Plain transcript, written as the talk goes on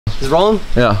Is it rolling?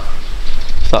 Yeah.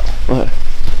 Stop.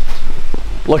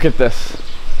 Look at this.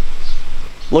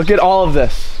 Look at all of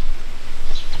this.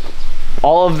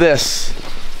 All of this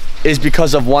is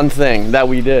because of one thing that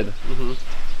we did.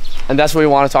 And that's what we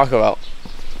want to talk about.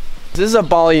 This is a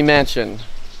Bali mansion.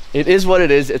 It is what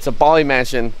it is. It's a Bali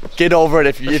mansion. Get over it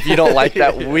if you don't like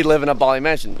that. Yeah. We live in a Bali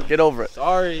mansion. Get over it.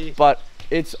 Sorry. But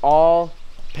it's all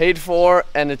paid for,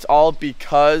 and it's all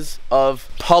because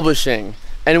of publishing.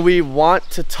 And we want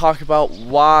to talk about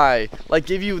why, like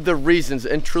give you the reasons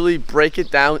and truly break it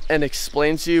down and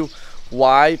explain to you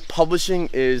why publishing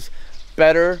is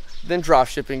better than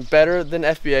dropshipping, better than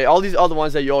FBA, all these other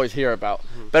ones that you always hear about.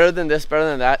 Better than this, better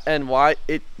than that, and why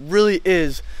it really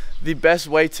is the best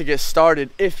way to get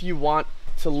started if you want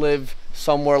to live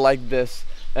somewhere like this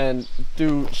and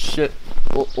do shit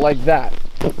like that.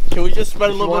 Can we just spread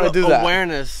a little bit of that.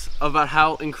 awareness about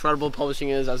how incredible publishing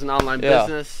is as an online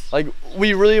business? Like,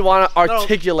 we really want to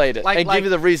articulate it and give you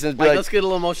the reasons. Like, let's get a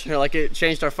little emotional here. Like, it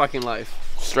changed our fucking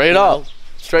life. Straight up.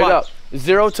 Straight up.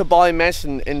 0 to Bali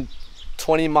Mansion in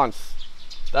 20 months.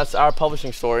 That's our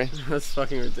publishing story. That's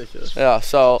fucking ridiculous. Yeah,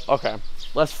 so, okay.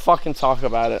 Let's fucking talk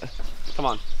about it. Come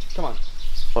on. Come on.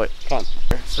 Wait, come on.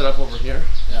 Sit up over here.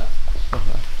 Yeah.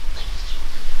 Okay.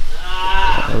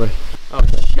 Oh,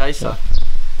 scheisse.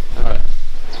 Alright.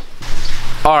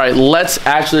 Alright, let's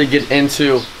actually get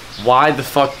into why the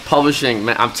fuck publishing,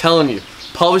 man. I'm telling you,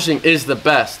 publishing is the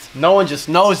best. No one just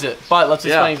knows it, but let's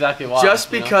explain exactly why. Just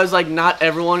because like not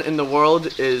everyone in the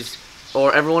world is,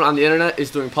 or everyone on the internet is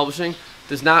doing publishing,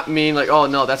 does not mean like, oh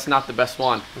no, that's not the best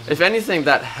one. If anything,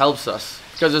 that helps us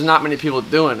because there's not many people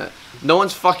doing it. No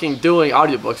one's fucking doing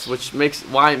audiobooks, which makes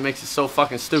it so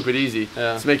fucking stupid easy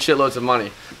to make shitloads of money.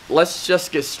 Let's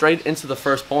just get straight into the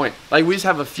first point. Like, we just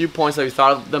have a few points that we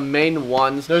thought of, the main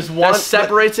ones. There's one that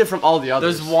separates it from all the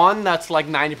others. There's one that's like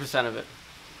 90% of it.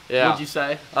 Yeah. Would you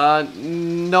say?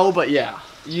 No, but yeah.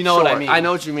 You know what I mean. I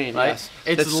know what you mean. Right? Yes.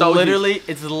 It's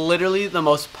literally the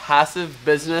most passive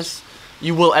business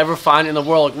you will ever find in the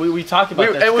world. We talk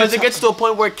about this because it gets to a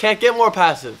point where it can't get more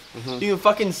passive. You can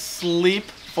fucking sleep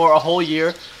for a whole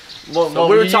year. Well,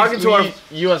 we were talking to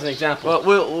you as an example.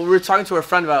 Well, we were talking to our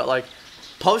friend about like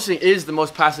publishing is the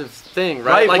most passive thing,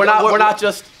 right? Like, we're not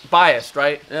just biased,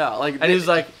 right? Yeah, like, and he's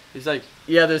like,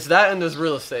 yeah, there's that and there's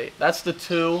real estate. That's the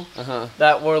two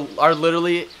that are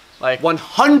literally like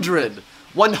 100%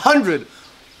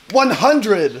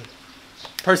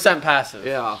 passive.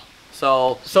 Yeah.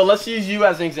 So let's use you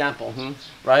as an example,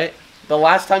 right? The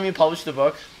last time you published a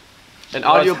book, an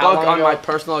audiobook on my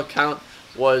personal account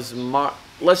was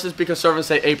let's just be conservative and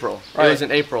say April. Right. It was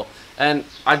in April. And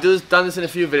I've done this in a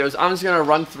few videos. I'm just gonna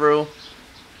run through.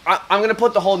 I'm gonna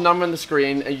put the whole number on the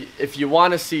screen. If you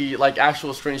want to see like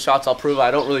actual screenshots, I'll prove it.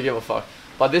 I don't really give a fuck.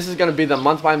 But this is gonna be the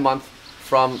month by month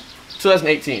from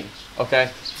 2018. Okay,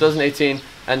 2018,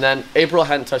 and then April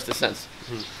hadn't touched it since.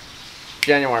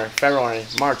 January, February,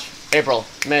 March, April,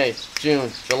 May,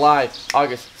 June, July,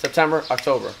 August, September,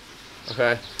 October.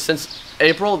 Okay, since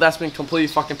April, that's been completely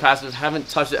fucking passive. Haven't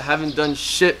touched it. Haven't done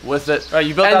shit with it. Right,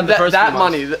 you built out the first that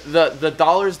money, the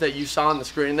dollars that you saw on the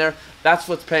screen there, that's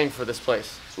what's paying for this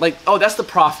place. Like, oh, that's the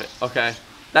profit. Okay,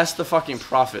 that's the fucking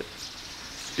profit.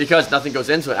 Because nothing goes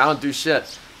into it. I don't do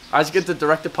shit. I just get the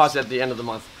direct deposit at the end of the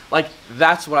month. Like,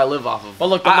 that's what I live off of. Well,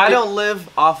 look, I don't live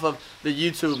off of the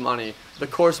YouTube money, the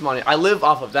course money. I live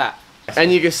off of that. And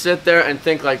you can sit there and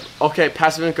think like, okay,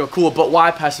 passive income, cool, but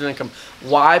why passive income?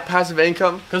 Why passive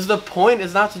income? Because the point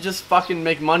is not to just fucking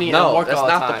make money and work all the time. No,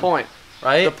 that's not the point.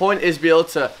 Right? The point is be able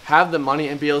to have the money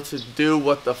and be able to do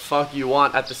what the fuck you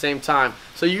want at the same time.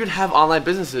 So you could have online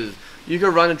businesses. You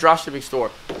could run a dropshipping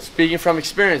store. Speaking from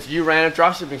experience, you ran a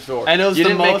dropshipping store. And it was you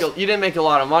didn't make a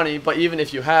lot of money, but even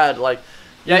if you had, like,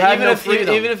 even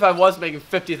if I was making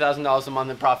 $50,000 a month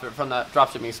in profit from that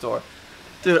dropshipping store,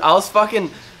 dude, I was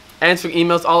fucking answering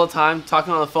emails all the time,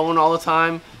 talking on the phone all the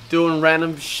time, doing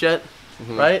random shit,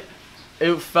 right?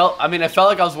 It felt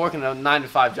like I was working a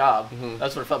 9-to-5 job.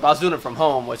 That's what it felt. But I was doing it from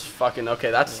home, which fucking, okay,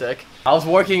 that's sick. I was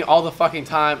working all the fucking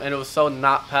time, and it was so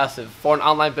not passive. For an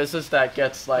online business that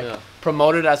gets, like,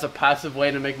 promoted as a passive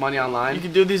way to make money online. You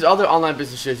can do these other online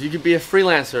businesses. You could be a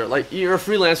freelancer. Like, you're a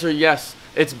freelancer, yes.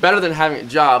 It's better than having a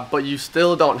job, but you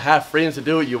still don't have freedom to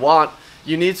do what you want.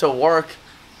 You need to work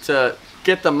to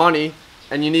get the money,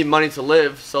 and you need money to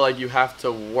live, so like you have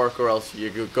to work or else you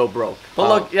go broke. But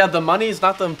look, yeah, the money is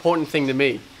not the important thing to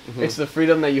me. It's the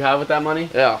freedom that you have with that money.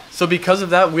 Yeah. So because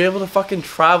of that, we're able to fucking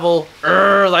travel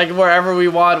like wherever we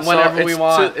want, whenever we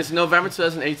want. It's November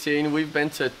 2018. We've been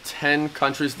to 10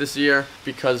 countries this year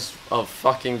because of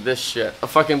fucking this shit.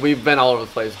 We've been all over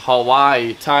the place.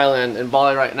 Hawaii, Thailand, and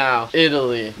Bali right now.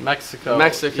 Italy, Mexico,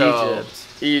 Egypt,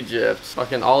 Egypt,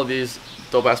 fucking all of these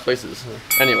dope ass places.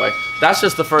 Anyway, that's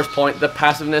just the first point. The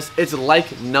passiveness, it's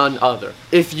like none other.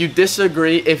 If you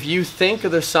disagree, if you think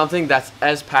there's something that's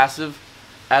as passive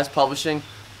as publishing,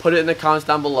 put it in the comments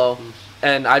down below.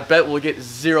 And I bet we'll get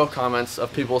 0 comments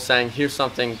of people saying, here's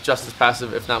something just as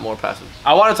passive, if not more passive.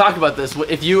 I want to talk about this.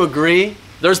 If you agree,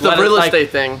 there's the real estate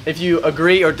thing. If you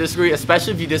agree or disagree,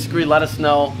 especially if you disagree, let us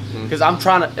know. Because I'm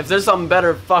trying to, if there's something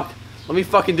better, fuck, let me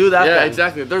fucking do that. Yeah, then,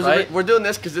 exactly. right? We're doing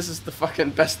this because this is the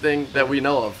fucking best thing that we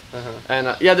know of.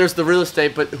 And yeah, there's the real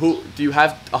estate, but who do you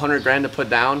have 100 grand to put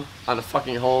down on a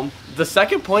fucking home? The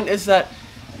second point is that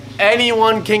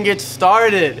anyone can get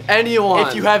started. Anyone.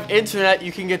 If you have internet,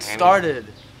 you can get started.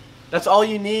 That's all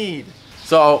you need.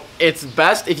 So it's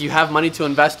best if you have money to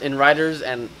invest in writers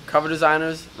and cover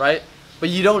designers, right? But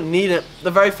you don't need it.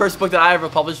 The very first book that I ever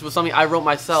published was something I wrote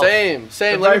myself. Same.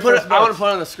 Let me put it. I want to put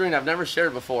it on the screen. I've never shared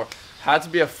it before. Had to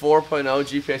be a 4.0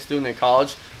 GPA student in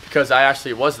college because I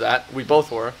actually was that. We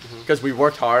both were because we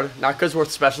worked hard, not because we're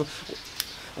special.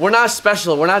 We're not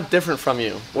special. We're not different from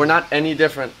you. We're not any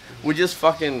different. We just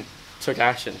fucking took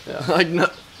action. Yeah. Like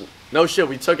no shit.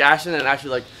 We took action and actually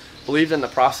like believed in the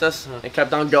process and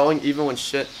kept on going even when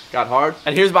shit got hard.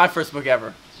 And here's my first book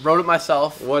ever. Wrote it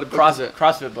myself. What book is it?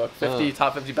 CrossFit book. 50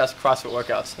 top 50 best CrossFit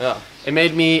workouts. Yeah. It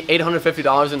made me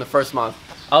 $850 in the first month.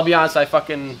 I'll be honest, I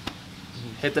fucking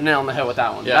hit the nail on the head with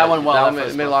that one. Yeah, that one well.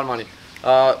 It made a lot of money.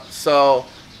 So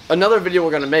another video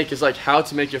we're gonna make is like how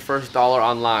to make your first dollar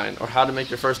online, or how to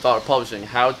make your first dollar publishing,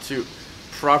 how to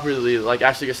properly like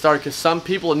actually get started. Because some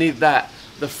people need that.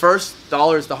 The first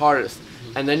dollar is the hardest,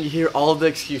 and then you hear all of the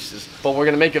excuses. But we're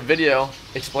gonna make a video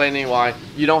explaining why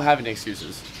you don't have any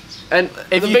excuses. And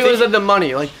if the big one is the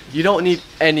money, like you don't need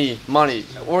any money.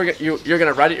 You're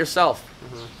gonna write it yourself.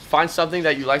 Find something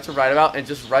that you like to write about and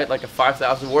just write like a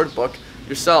 5,000 word book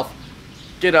yourself.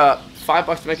 Get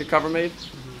 $5 to make a cover made.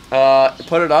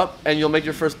 Put it up, and you'll make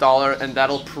your first dollar, and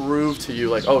that'll prove to you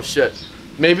like, oh shit,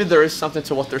 maybe there is something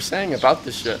to what they're saying about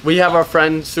this shit. We have our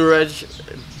friend Suraj,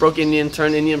 broke Indian,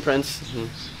 turned Indian prince.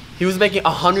 He was making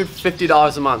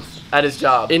 $150 a month at his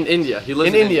job in India. He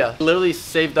lives in India. Literally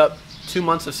saved up 2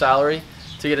 months of salary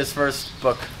to get his first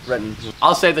book written.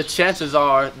 I'll say the chances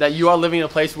are that you are living in a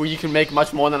place where you can make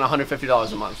much more than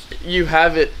 $150 a month. You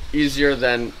have it easier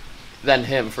than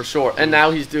him for sure. And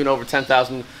now he's doing over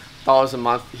 $10,000 a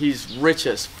month. He's rich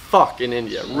as fuck in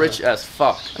India. Rich as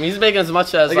fuck. I mean, he's making as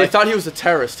much as like I thought he was a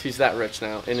terrorist. He's that rich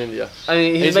now in India. I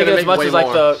mean, he's making as much as like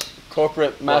the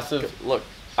corporate massive. Look,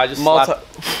 I just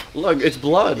look, it's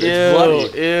blood. Ew, it's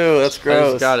bloody. Ew, that's gross.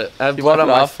 I just got it. I have blood on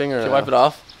my finger. Can you wipe it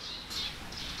off?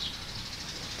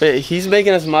 But he's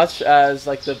making as much as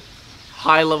like the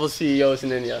high-level CEOs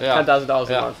in India. Yeah. $10,000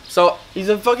 a month. So he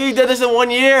did this in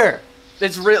 1 year.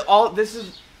 It's real. This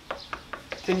is.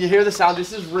 Can you hear the sound?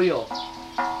 This is real.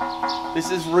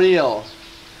 This is real.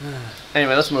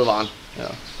 Anyway, let's move on.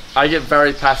 Yeah. I get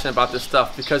very passionate about this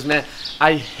stuff because, man,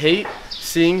 I hate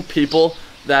seeing people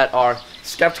that are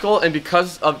skeptical, and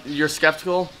because of you're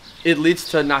skeptical, it leads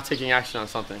to not taking action on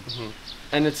something.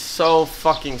 And it's so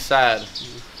fucking sad.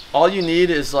 All you need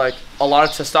is like a lot of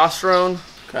testosterone,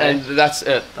 and that's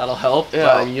it. That'll help.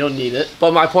 Yeah, but you don't need it.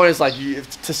 But my point is like,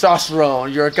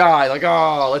 testosterone. You're a guy. Like,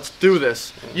 oh, let's do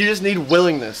this. You just need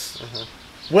willingness.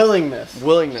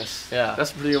 Willingness. Yeah.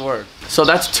 That's a pretty good word. So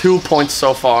that's 2 points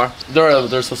so far.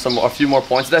 There's a few more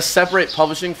points that separate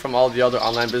publishing from all the other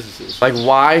online businesses. Like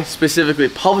why specifically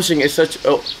publishing is such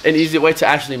an easy way to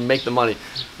actually make the money.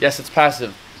 Yes, it's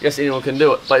passive. Yes, anyone can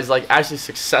do it, but it's like actually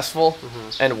successful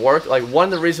and work. Like one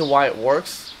of the reasons why it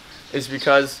works is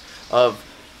because of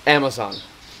Amazon.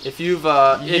 If you've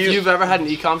ever had an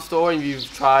e-com store and you've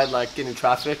tried like getting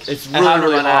traffic, it's really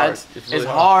hard. Ads, it's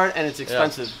hard and it's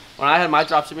expensive. Yeah. When I had my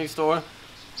dropshipping store,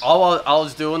 all I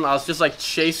was doing, I was just like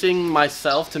chasing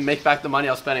myself to make back the money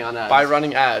I was spending on ads. By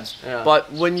running ads. Yeah.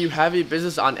 But when you have a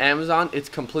business on Amazon, it's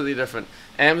completely different.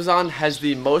 Amazon has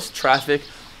the most traffic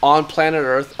on planet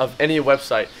Earth of any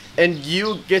website, and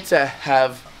you get to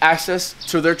have access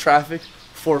to their traffic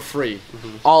for free.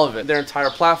 All of it. Their entire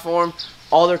platform,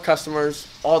 all their customers,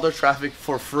 all their traffic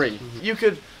for free. You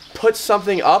could put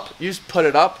something up, you just put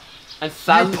it up, and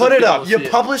you put it up, you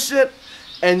publish it,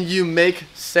 and you make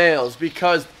sales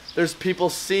because there's people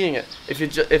seeing it.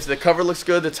 If the cover looks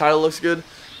good, the title looks good,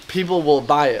 people will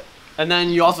buy it. And then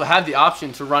you also have the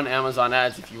option to run Amazon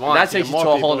ads if you want. That takes you to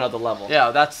a whole nother level.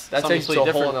 Yeah, that takes you to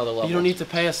a whole nother level. You don't need to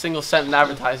pay a single cent in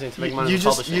advertising to make money. You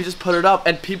just put it up,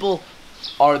 and people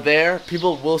are there.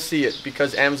 People will see it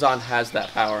because Amazon has that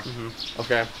power.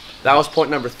 Okay. That was point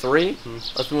number 3.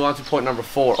 Let's move on to point number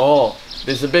 4. Oh,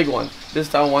 this is a big one. This is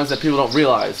the ones that people don't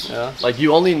realize. Yeah. Like,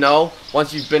 you only know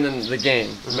once you've been in the game,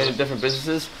 made in different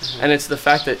businesses, and it's the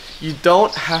fact that you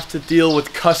don't have to deal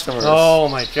with customers. Oh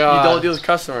my god. You don't deal with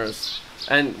customers.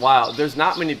 And wow, there's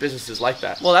not many businesses like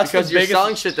that. Well, that's because the you're biggest...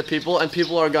 selling shit to people, and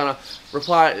people are gonna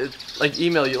reply, like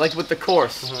email you. Like with the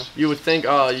course, you would think,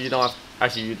 oh, you don't have.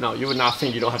 Actually, no, you would not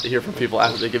think you don't have to hear from people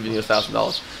after they give you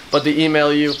 $1,000. But they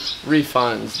email you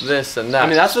refunds, this and that. I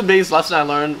mean, that's the biggest lesson I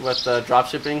learned with drop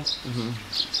shipping.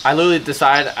 I literally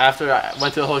decided after I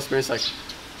went through the whole experience, like,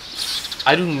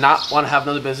 I do not want to have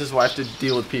another business where I have to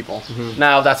deal with people.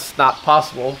 Now, that's not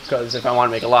possible, because if I want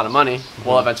to make a lot of money,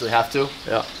 we'll eventually have to.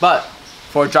 Yeah. But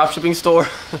for a dropshipping store,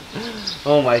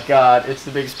 oh my god, it's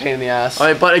the biggest pain in the ass. All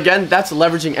right, but again, that's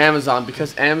leveraging Amazon,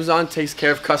 because Amazon takes care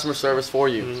of customer service for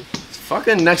you. It's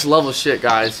fucking next level shit,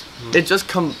 guys. It just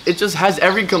has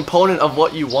every component of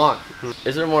what you want.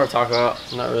 Is there more to talk about?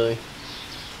 Not really.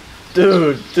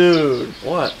 Dude.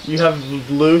 What? You have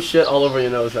blue shit all over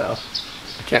your nose now.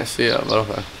 I can't see it, but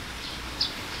okay.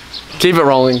 Keep it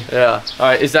rolling. Yeah. All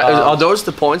right, are those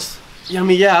the points? Yeah, I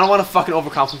mean, yeah, I don't want to fucking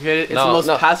overcomplicate it. It's the most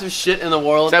passive shit in the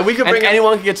world. That we could bring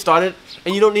anyone can get started,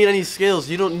 and you don't need any skills.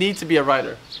 You don't need to be a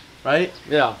writer, right?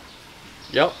 Yeah.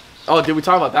 Yep. Oh, did we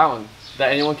talk about that one?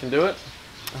 That anyone can do it?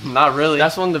 Not really.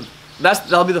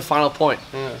 That'll be the final point.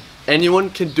 Yeah. Anyone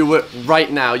can do it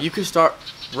right now. You can start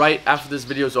right after this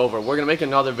video is over. We're gonna make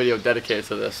another video dedicated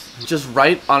to this. Just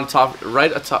write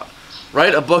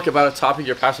a book about a topic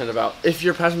you're passionate about. If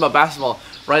you're passionate about basketball,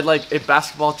 write like a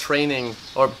basketball training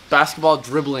or basketball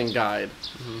dribbling guide.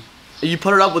 You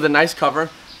put it up with a nice cover,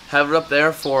 have it up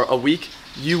there for a week,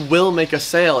 you will make a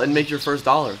sale and make your first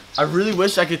 $1. I really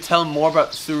wish I could tell more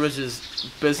about Suraj's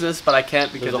business, but I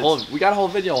can't because we got a whole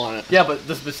video on it. Yeah, but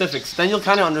the specifics. Then you'll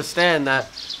kind of understand that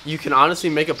you can honestly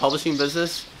make a publishing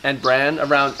business and brand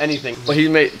around anything. Well, he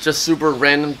made just super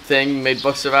random thing, made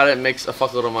books about it, and makes a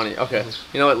fuckload of money. Okay,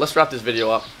 you know what? Let's wrap this video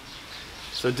up.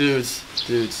 So dudes.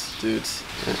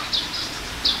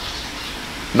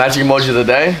 Magic emoji of the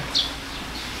day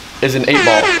is an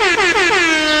 8-ball.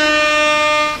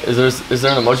 Is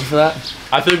there an emoji for that?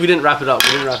 I feel like we didn't wrap it up.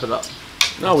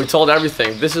 No, we told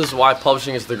everything. This is why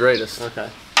publishing is the greatest. Okay.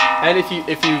 And if you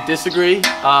disagree,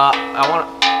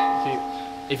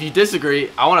 if you disagree,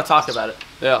 I want to talk about it.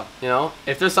 Yeah. You know,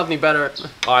 if there's something better,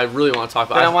 I really want to talk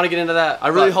about it. I want to get into that. I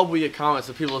really hope we get comments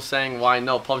of people saying why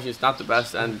no, publishing is not the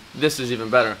best and this is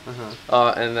even better.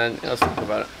 And then let's talk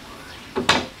about it.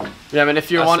 Yeah, I mean,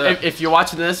 if you're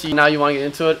watching this, now you want to get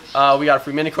into it, we got a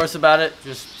free mini course about it.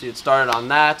 Just to get started on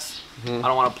that. I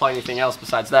don't want to play anything else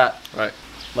besides that. Right.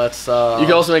 Let's. You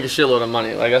can also make a shitload of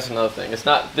money. Like that's another thing.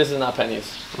 This is not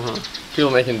pennies.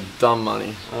 People making dumb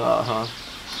money.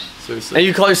 Seriously. And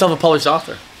you call yourself a published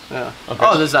author. Yeah. Okay.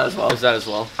 Oh, there's that as well. There's that as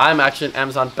well. I'm actually an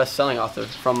Amazon best-selling author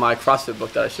from my CrossFit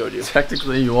book that I showed you.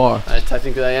 Technically, you are.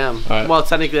 Technically, I am. Right. Well,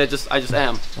 technically, I just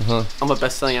am. I'm a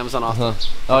best-selling Amazon author.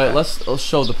 All right, let's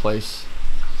show the place.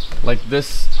 Like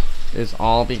this is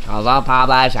all because of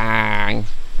publishing.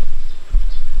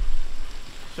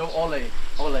 Show Ole.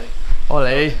 Ole.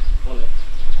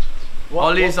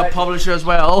 Ole is a publisher as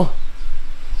well.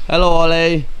 Hello,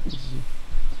 Ole.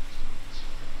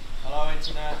 Hello,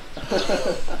 internet.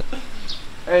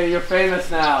 Hey, you're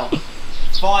famous now.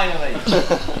 Finally.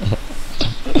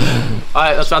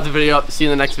 Alright, let's wrap the video up. See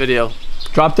you in the next video.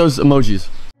 Drop those emojis.